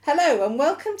Hello and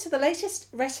welcome to the latest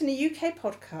Retina UK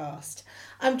podcast.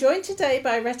 I'm joined today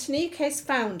by Retina UK's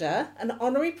founder and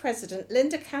honorary president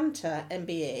Linda Cantor,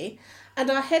 MBE, and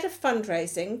our head of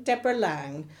fundraising, Deborah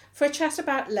Lang, for a chat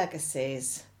about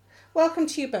legacies. Welcome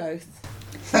to you both.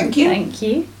 Thank you. Thank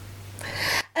you.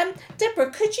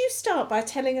 Deborah, could you start by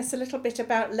telling us a little bit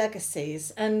about legacies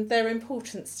and their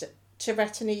importance to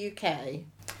Retina UK?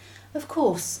 Of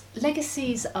course,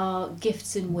 legacies are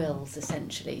gifts in wills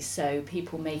essentially, so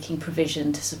people making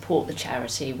provision to support the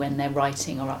charity when they're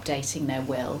writing or updating their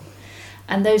will.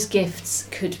 And those gifts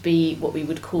could be what we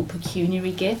would call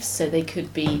pecuniary gifts, so they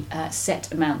could be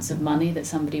set amounts of money that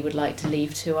somebody would like to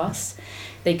leave to us.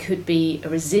 They could be a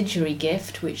residuary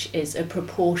gift, which is a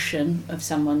proportion of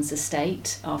someone's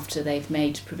estate after they've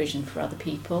made provision for other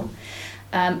people.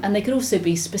 And they could also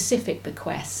be specific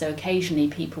bequests, so occasionally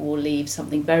people will leave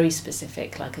something very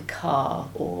specific like a car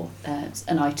or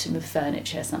an item of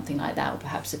furniture, something like that, or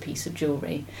perhaps a piece of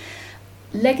jewellery.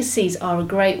 Legacies are a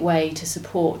great way to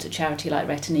support a charity like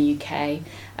Retina UK,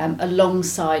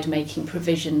 alongside making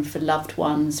provision for loved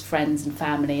ones, friends and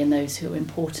family and those who are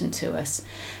important to us,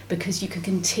 because you can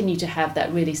continue to have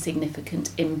that really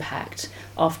significant impact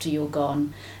after you're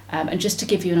gone. And just to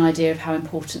give you an idea of how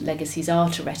important legacies are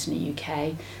to Retina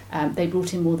UK, they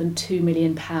brought in more than £2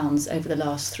 million over the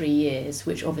last 3 years,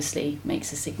 which obviously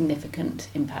makes a significant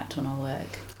impact on our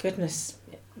work. Goodness,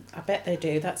 I bet they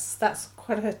do. That's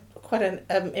quite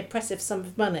an impressive sum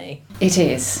of money. It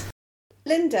is.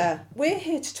 Linda, we're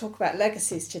here to talk about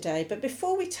legacies today, but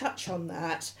before we touch on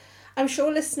that, I'm sure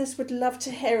listeners would love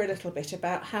to hear a little bit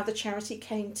about how the charity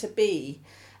came to be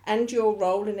and your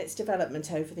role in its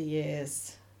development over the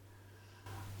years.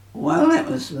 Well, it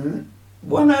was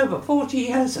well over 40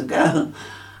 years ago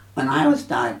when I was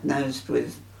diagnosed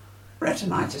with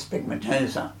retinitis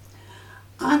pigmentosa.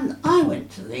 And I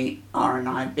went to the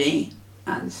RNIB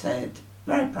and said,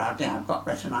 very proudly, I've got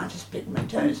retinitis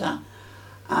pigmentosa.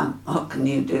 What can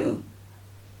you do?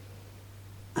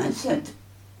 I said,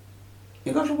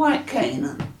 you got a white cane?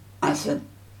 And I said,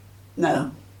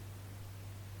 no.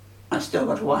 I've still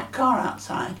got a white car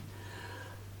outside.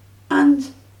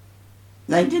 And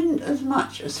they didn't as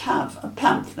much as have a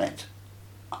pamphlet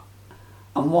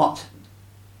on what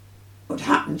would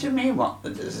happen to me, what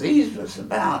the disease was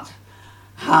about,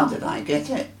 how did I get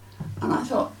it. And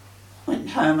I went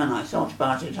home and I thought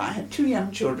about it. I had 2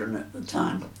 young children at the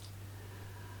time.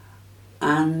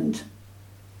 And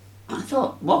I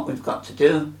thought, what we've got to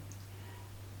do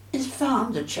is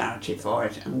found a charity for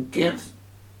it and give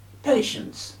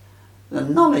patients the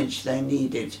knowledge they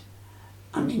needed.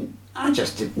 I mean, I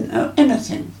just didn't know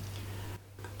anything.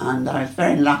 And I was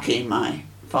very lucky. My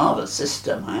father's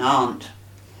sister, my aunt,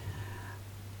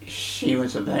 she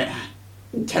was a very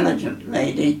intelligent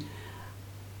lady,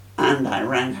 and I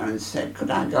rang her and said, could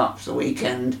I go up for the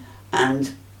weekend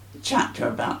and chat to her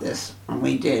about this? And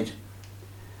we did.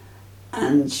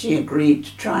 And she agreed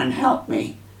to try and help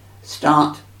me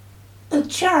start a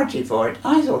charity for it.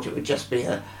 I thought it would just be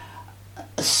a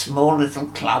small little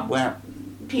club where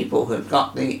people who've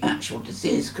got the actual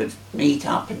disease could meet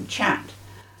up and chat.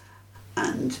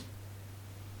 And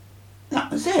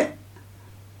that was it.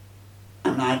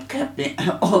 And I'd kept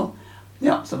all the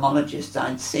ophthalmologists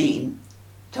I'd seen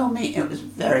told me it was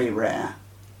very rare.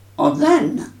 Well,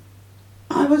 then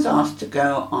I was asked to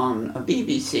go on a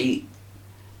BBC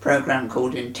programme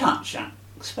called In Touch. I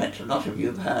expect a lot of you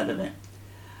have heard of it.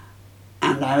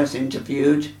 And I was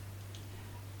interviewed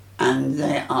and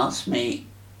they asked me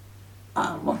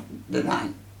what did I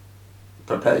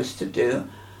propose to do.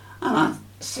 And I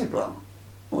said, well,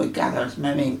 we gather as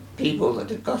many people that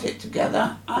have got it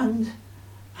together and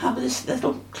have this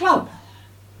little club.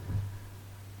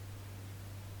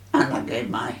 And I gave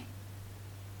my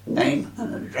name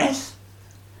and address.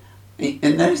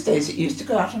 In those days it used to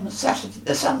go out on a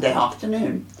Sunday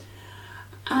afternoon.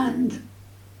 And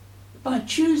by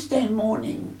Tuesday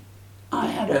morning I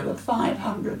had over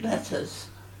 500 letters.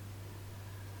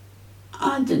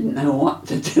 I didn't know what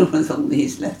to do with all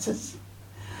these letters.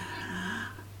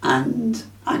 And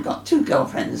I got 2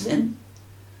 girlfriends in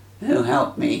who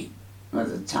helped me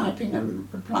with the typing and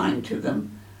replying to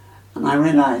them. And I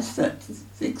realised that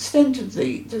the extent of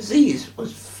the disease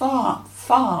was far,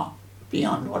 far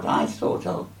beyond what I thought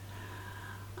of.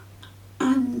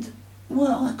 And,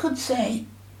 well, I could say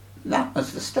that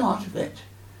was the start of it.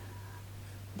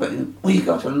 But we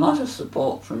got a lot of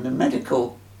support from the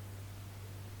medical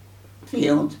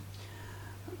field.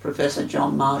 Professor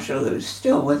John Marshall, who's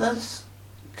still with us,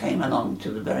 came along to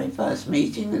the very first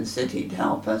meeting and said he'd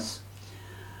help us.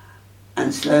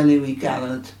 And slowly we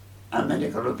gathered a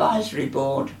medical advisory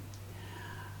board.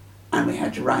 and we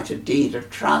had to write a deed of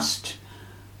trust,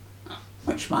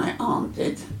 which my aunt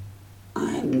did.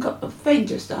 I hadn't got the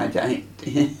faintest idea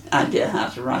how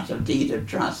to write a deed of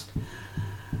trust.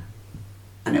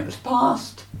 And it was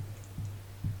passed.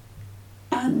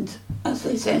 And as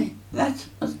they say, that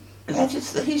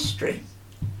is the history.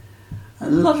 A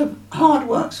lot of hard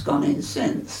work's gone in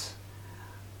since.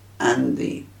 And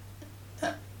the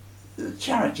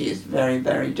charity is very,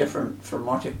 very different from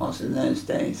what it was in those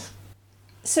days.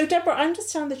 So, Deborah, I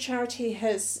understand the charity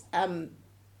has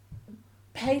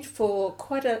paid for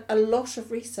quite a lot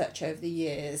of research over the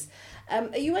years.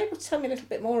 Are you able to tell me a little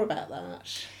bit more about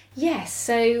that? Yes,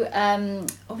 so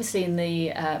obviously in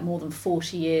the more than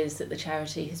 40 years that the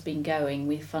charity has been going,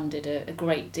 we've funded a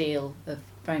great deal of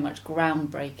very much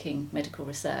groundbreaking medical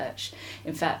research.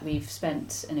 In fact, we've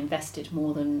spent and invested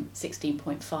more than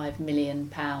 £16.5 million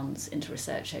into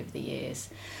research over the years.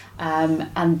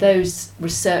 And those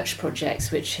research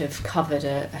projects, which have covered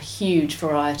a huge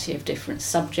variety of different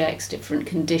subjects, different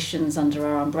conditions under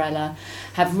our umbrella,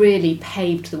 have really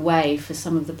paved the way for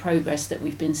some of the progress that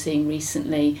we've been seeing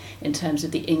recently in terms of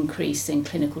the increase in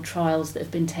clinical trials that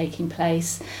have been taking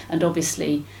place, and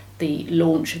obviously the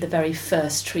launch of the very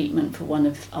first treatment for one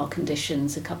of our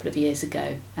conditions a couple of years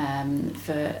ago,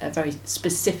 for a very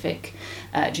specific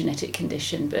genetic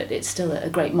condition, but it's still a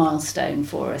great milestone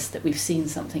for us that we've seen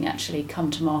something actually come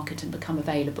to market and become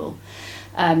available.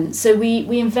 So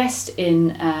we invest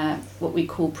in what we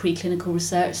call preclinical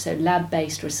research, so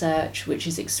lab-based research, which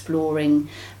is exploring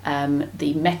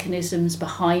the mechanisms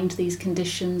behind these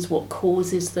conditions, what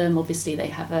causes them. Obviously they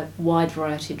have a wide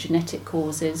variety of genetic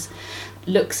causes,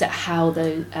 looks at how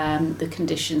the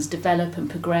conditions develop and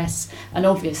progress, and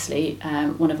obviously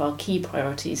one of our key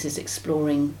priorities is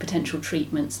exploring potential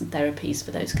treatments and therapies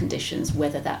for those conditions,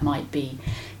 whether that might be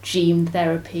gene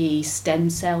therapy, stem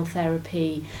cell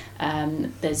therapy.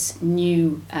 There's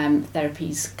new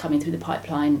therapies coming through the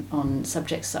pipeline on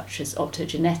subjects such as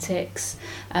optogenetics,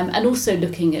 and also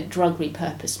looking at drug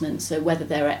repurposement, so whether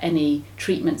there are any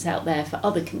treatments out there for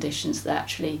other conditions that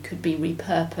actually could be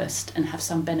repurposed and have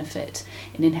some benefit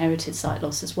in inherited sight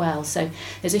loss as well. So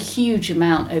there's a huge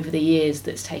amount over the years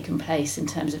that's taken place in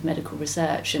terms of medical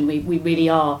research, and we really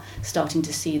are starting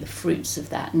to see the fruits of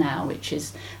that now, which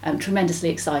is tremendously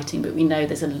exciting, but we know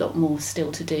there's a lot more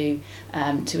still to do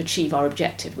to achieve our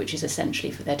objective, which is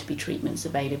essentially for there to be treatments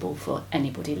available for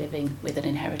anybody living with an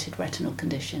inherited retinal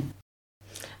condition.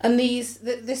 And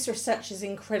this research is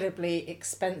incredibly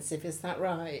expensive, is that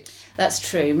right? That's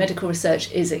true. Medical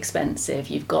research is expensive.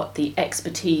 You've got the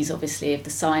expertise, obviously, of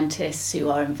the scientists who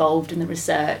are involved in the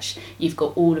research. You've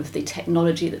got all of the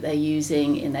technology that they're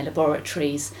using in their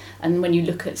laboratories. And when you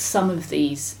look at some of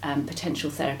these potential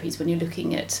therapies, when you're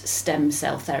looking at stem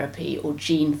cell therapy or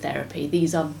gene therapy,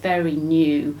 these are very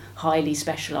new, highly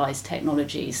specialised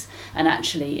technologies. And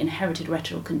actually, inherited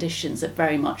retinal conditions are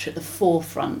very much at the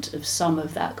forefront of some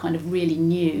of that kind of really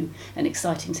new and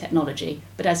exciting technology.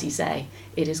 But as you say,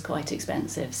 it is quite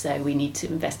expensive, so we need to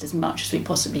invest as much as we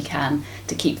possibly can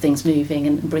to keep things moving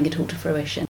and bring it all to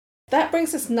fruition. That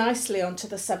brings us nicely onto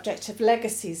the subject of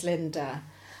legacies, Linda.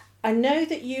 I know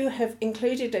that you have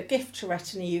included a gift to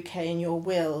Retina UK in your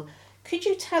will. Could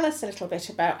you tell us a little bit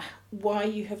about why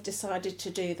you have decided to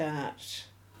do that?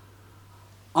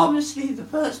 Obviously, the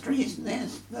first reason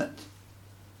is that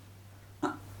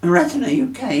Retina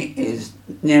UK is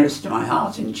nearest to my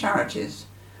heart in charities,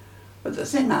 but the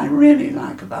thing I really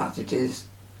like about it is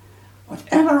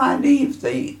whatever I leave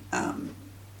the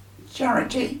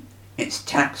charity, it's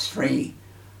tax-free.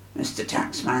 Mr.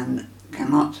 Taxman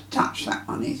cannot touch that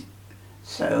money,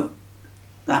 so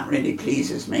that really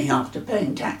pleases me after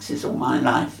paying taxes all my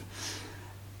life.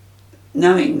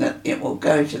 Knowing that it will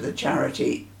go to the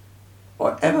charity,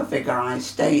 whatever figure I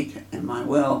state in my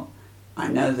will, I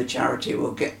know the charity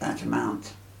will get that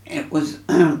amount. It was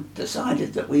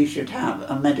decided that we should have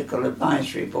a medical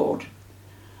advisory board.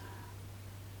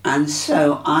 And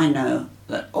so I know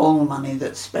that all money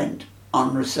that's spent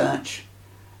on research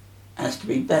has to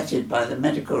be vetted by the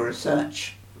medical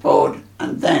research board,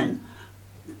 and then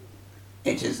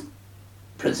it is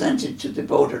presented to the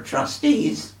board of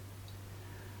trustees,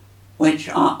 which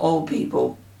are all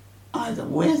people either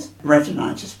with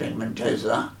retinitis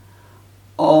pigmentosa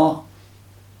or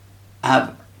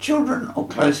have children or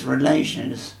close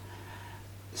relations,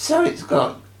 so it's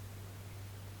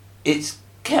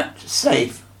kept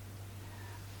safe.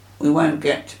 We won't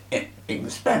get it being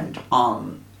spent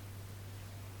on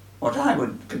what I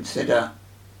would consider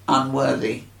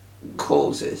unworthy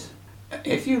causes.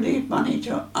 If you leave money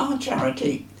to our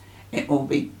charity, it will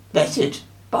be vetted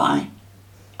by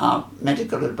our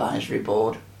medical advisory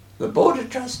board, The Board of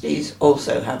Trustees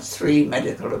also have 3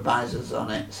 medical advisors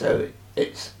on it, so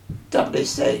it's doubly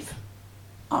safe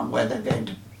on where they're going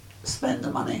to spend the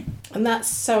money. And that's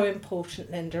so important,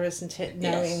 Linda, isn't it?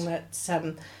 Knowing Yes.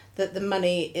 that the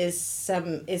money is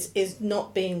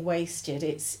not being wasted.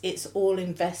 It's all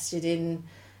invested in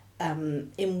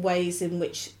ways in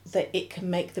which that it can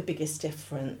make the biggest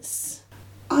difference.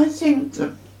 I think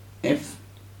that if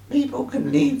people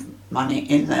can leave money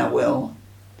in their will,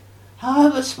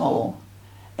 however small,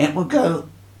 it will go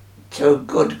to a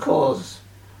good cause.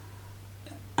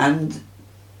 And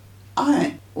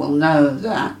I will know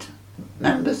that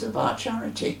members of our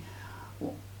charity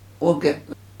will get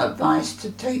advice to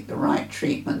take the right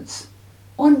treatments.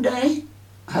 One day,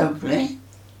 hopefully,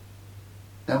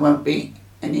 there won't be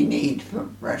any need for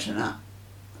Retina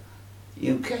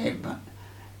UK, but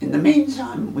in the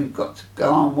meantime, we've got to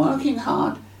go on working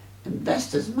hard,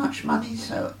 invest as much money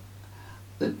so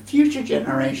that future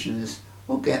generations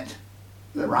will get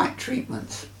the right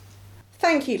treatments.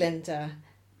 Thank you, Linda.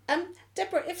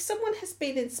 Deborah, if someone has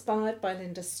been inspired by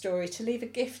Linda's story to leave a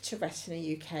gift to Retina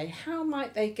UK, how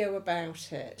might they go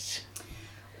about it?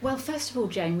 Well, first of all,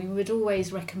 Jane, we would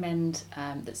always recommend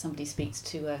that somebody speaks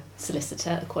to a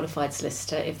solicitor, a qualified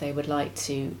solicitor, if they would like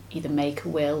to either make a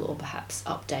will or perhaps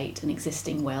update an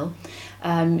existing will.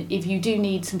 If you do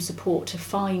need some support to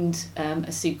find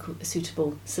a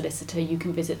suitable solicitor, you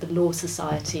can visit the Law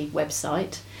Society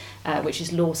website, which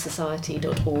is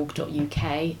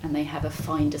lawsociety.org.uk, and they have a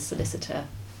Find a Solicitor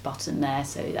button there,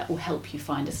 so that will help you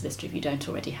find a solicitor if you don't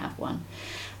already have one.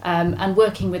 And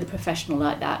working with a professional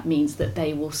like that means that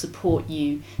they will support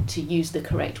you to use the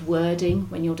correct wording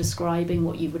when you're describing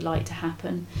what you would like to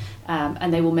happen,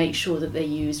 and they will make sure that they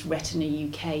use Retina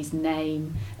UK's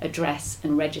name, address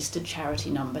and registered charity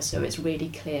number, so it's really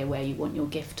clear where you want your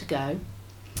gift to go.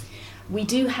 We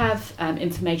do have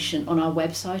information on our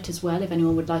website as well if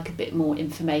anyone would like a bit more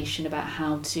information about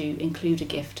how to include a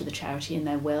gift to the charity in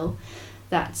their will.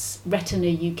 That's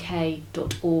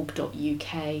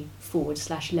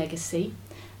retinauk.org.uk/legacy.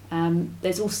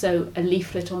 There's also a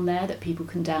leaflet on there that people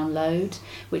can download,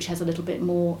 which has a little bit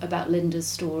more about Linda's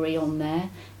story on there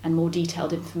and more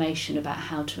detailed information about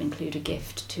how to include a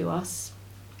gift to us.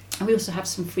 And we also have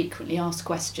some frequently asked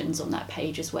questions on that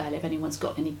page as well, if anyone's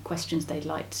got any questions they'd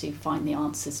like to find the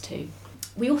answers to.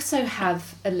 We also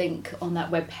have a link on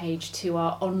that webpage to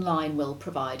our online will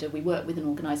provider. We work with an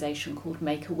organisation called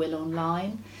Make a Will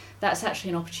Online. That's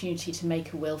actually an opportunity to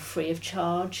make a will free of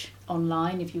charge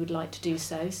online if you would like to do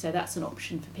so. So that's an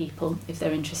option for people if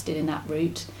they're interested in that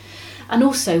route. And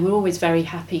also we're always very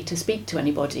happy to speak to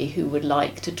anybody who would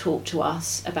like to talk to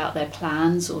us about their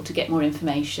plans or to get more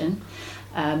information.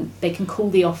 They can call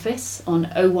the office on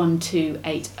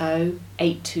 01280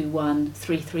 821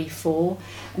 334,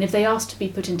 and if they ask to be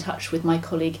put in touch with my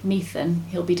colleague Methan,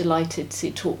 he'll be delighted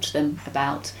to talk to them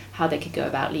about how they could go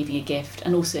about leaving a gift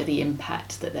and also the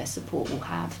impact that their support will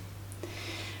have.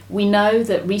 We know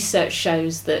that research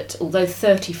shows that although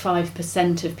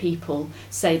 35% of people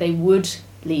say they would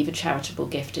leave a charitable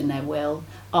gift in their will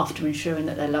after ensuring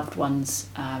that their loved ones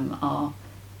are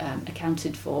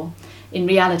accounted for, in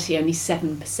reality only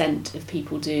 7% of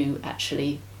people do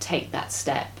actually take that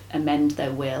step, amend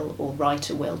their will or write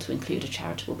a will to include a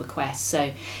charitable bequest.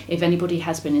 So if anybody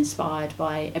has been inspired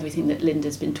by everything that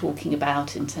Linda's been talking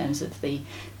about in terms of the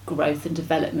growth and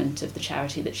development of the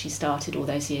charity that she started all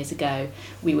those years ago,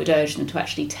 we would urge them to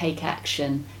actually take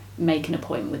action, make an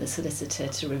appointment with a solicitor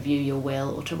to review your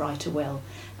will or to write a will,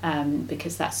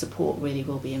 because that support really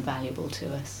will be invaluable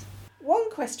to us.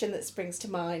 One question that springs to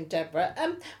mind, Deborah,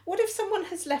 what if someone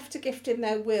has left a gift in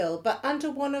their will but under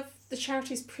one of the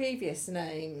charity's previous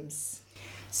names?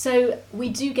 So we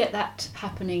do get that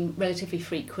happening relatively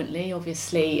frequently.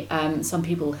 Obviously, some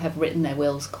people have written their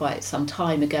wills quite some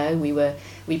time ago.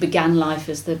 We began life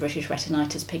as the British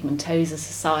Retinitis Pigmentosa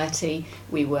Society.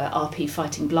 We were RP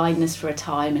Fighting Blindness for a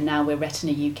time, and now we're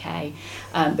Retina UK.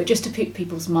 But just to put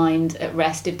people's mind at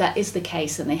rest, if that is the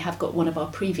case and they have got one of our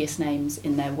previous names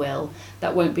in their will,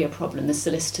 that won't be a problem. The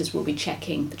solicitors will be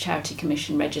checking the Charity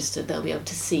Commission register. They'll be able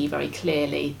to see very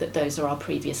clearly that those are our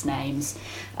previous names.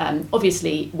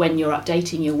 Obviously, when you're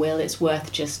updating your will, it's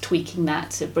worth just tweaking that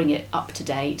to bring it up to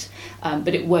date,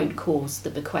 but it won't cause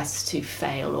the bequest to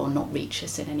fail or not reach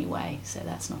us in any way, so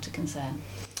that's not a concern.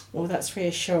 Well, that's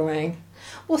reassuring.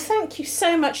 Well, thank you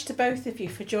so much to both of you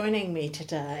for joining me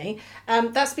today.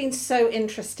 That's been so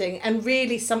interesting and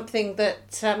really something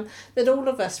that that all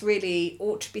of us really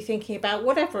ought to be thinking about,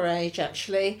 whatever age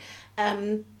actually.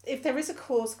 If there is a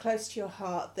cause close to your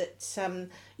heart that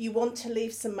you want to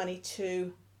leave some money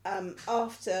to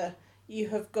after you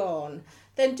have gone,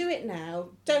 then do it now.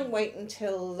 Don't wait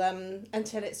until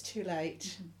it's too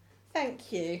late.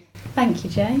 Thank you. Thank you,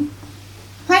 Jane.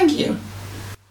 Thank you.